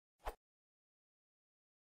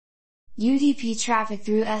UDP traffic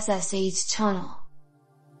through SSH tunnel.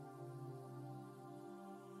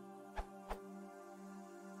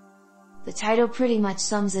 The title pretty much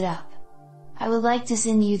sums it up. I would like to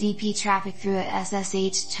send UDP traffic through a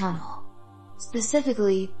SSH tunnel.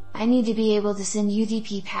 Specifically, I need to be able to send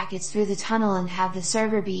UDP packets through the tunnel and have the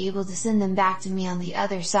server be able to send them back to me on the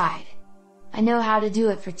other side. I know how to do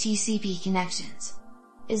it for TCP connections.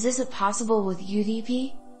 Is this possible with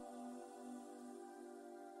UDP?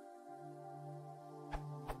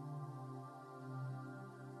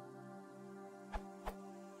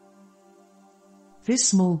 This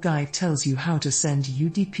small guide tells you how to send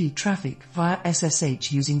UDP traffic via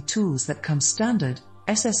SSH using tools that come standard,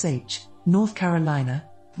 SSH, North Carolina,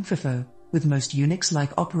 FIFO, with most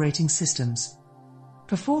Unix-like operating systems.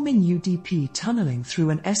 Performing UDP tunneling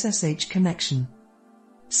through an SSH connection.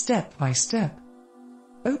 Step by step.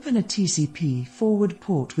 Open a TCP forward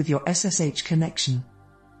port with your SSH connection.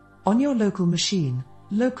 On your local machine,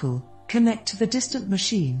 local, connect to the distant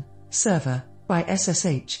machine, server, by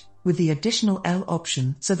SSH, with the additional L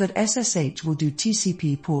option so that SSH will do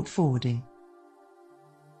TCP port forwarding.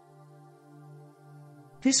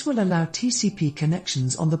 This will allow TCP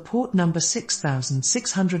connections on the port number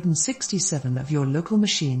 6667 of your local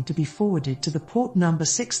machine to be forwarded to the port number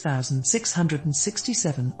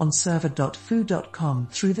 6667 on server.foo.com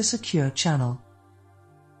through the secure channel.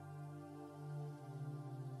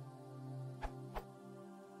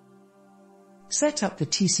 Set up the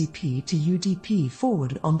TCP to UDP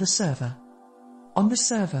forward on the server. On the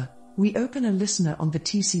server, we open a listener on the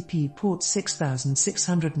TCP port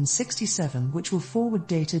 6667 which will forward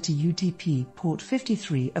data to UDP port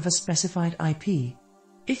 53 of a specified IP.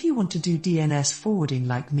 If you want to do DNS forwarding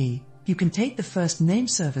like me, you can take the first name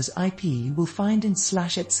server's IP you will find in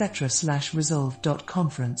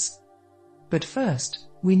 /etc/resolve.conference. But first,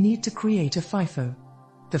 we need to create a FIFO.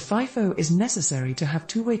 The FIFO is necessary to have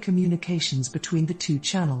two-way communications between the two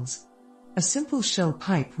channels. A simple shell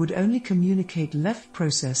pipe would only communicate left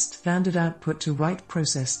processed standard output to right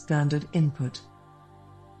processed standard input.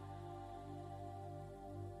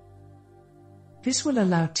 This will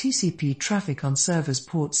allow TCP traffic on server's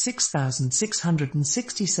port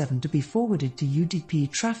 6667 to be forwarded to UDP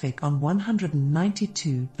traffic on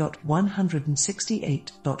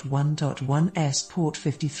 192.168.1.1s port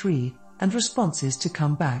 53, and responses to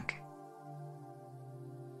come back.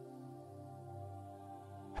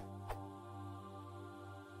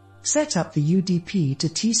 Set up the UDP to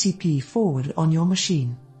TCP forward on your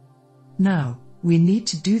machine. Now, we need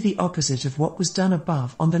to do the opposite of what was done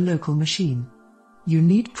above on the local machine. You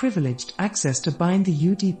need privileged access to bind the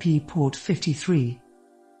UDP port 53.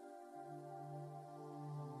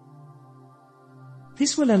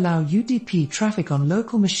 This will allow UDP traffic on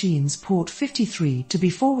local machines port 53 to be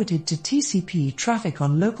forwarded to TCP traffic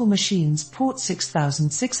on local machines port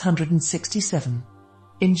 6667.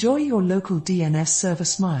 Enjoy your local DNS server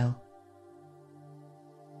smile.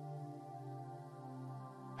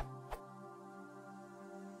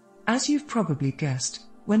 As you've probably guessed,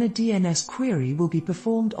 when a DNS query will be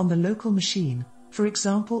performed on the local machine, for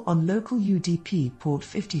example on local UDP port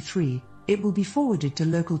 53, it will be forwarded to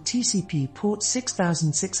local TCP port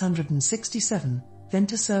 6667, then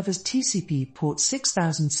to server's TCP port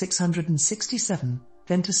 6667,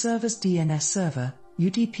 then to server's DNS server,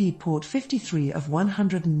 UDP port 53 of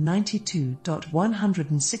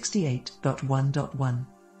 192.168.1.1.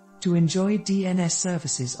 To enjoy DNS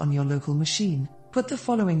services on your local machine, put the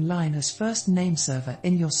following line as first name server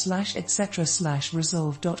in your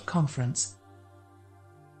 /etc/resolve.conference.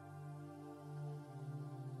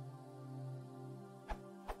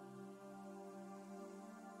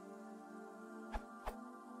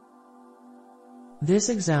 This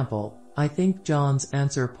example, I think John's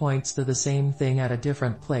answer points to the same thing at a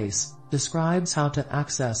different place, describes how to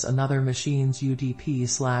access another machine's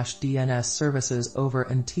UDP/DNS services over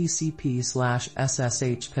an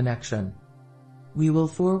TCP/SSH connection. We will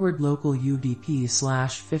forward local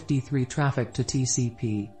UDP/53 traffic to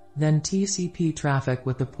TCP, then TCP traffic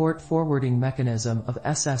with the port forwarding mechanism of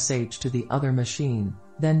SSH to the other machine,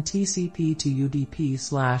 then TCP to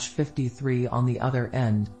UDP/53 on the other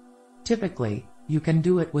end. Typically, you can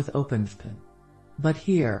do it with OpenVPN. But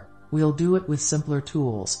here, we'll do it with simpler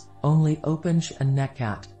tools, only OpenSH and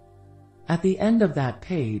Netcat. At the end of that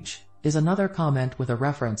page, is another comment with a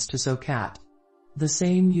reference to SOCAT. The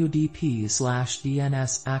same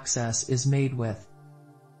UDP/DNS access is made with.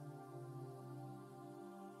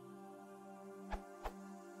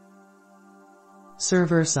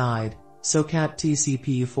 Server side, SOCAT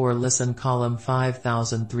TCP for listen column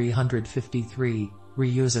 5353,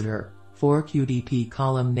 reuser, fork UDP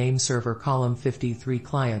column name server column 53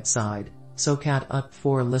 client side, socat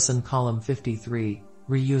ut4 listen column 53,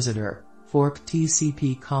 reusiter, fork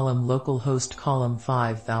TCP column localhost column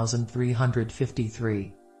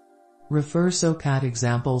 5353. Refer socat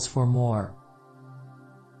examples for more.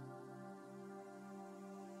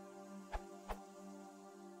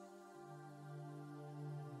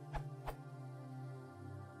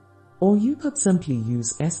 Or you could simply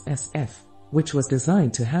use SSH, which was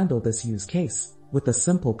designed to handle this use case, with a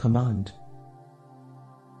simple command.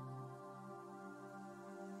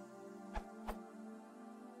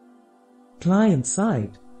 Client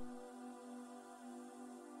side.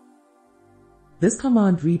 This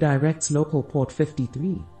command redirects local port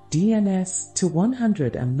 53, DNS to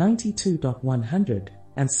 192.100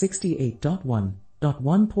 and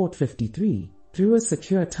 68.1.1 port 53 through a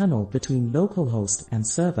secure tunnel between localhost and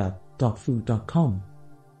server.foo.com.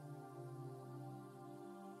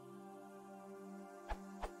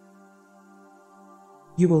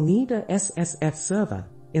 You will need a SSH server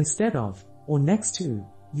instead of or next to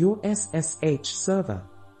your SSH server.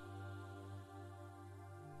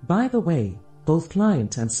 By the way, both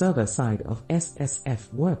client and server side of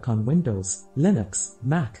SSH work on Windows, Linux,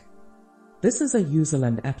 Mac. This is a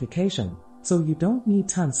userland application, so you don't need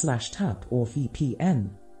 /tab or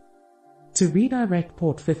VPN. To redirect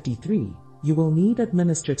port 53, you will need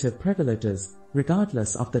administrative privileges,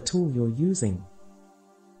 regardless of the tool you're using.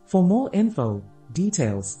 For more info,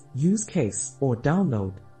 details, use case, or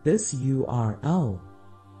download this URL.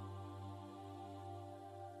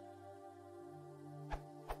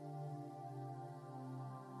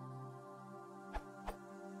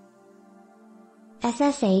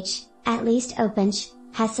 SSH, at least OpenSH,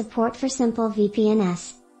 has support for simple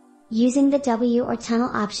VPNs. Using the W or tunnel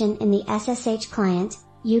option in the SSH client,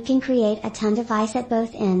 you can create a TUN device at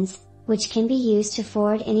both ends, which can be used to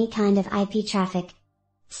forward any kind of IP traffic.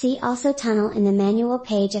 See also tunnel in the manual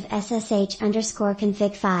page of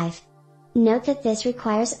SSH_config 5. Note that this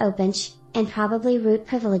requires OpenSH, and probably root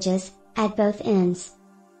privileges, at both ends.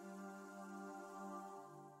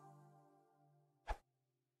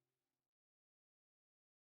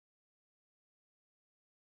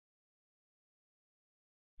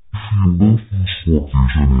 If you love this work, you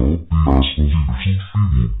should help me as a little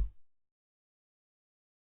favor.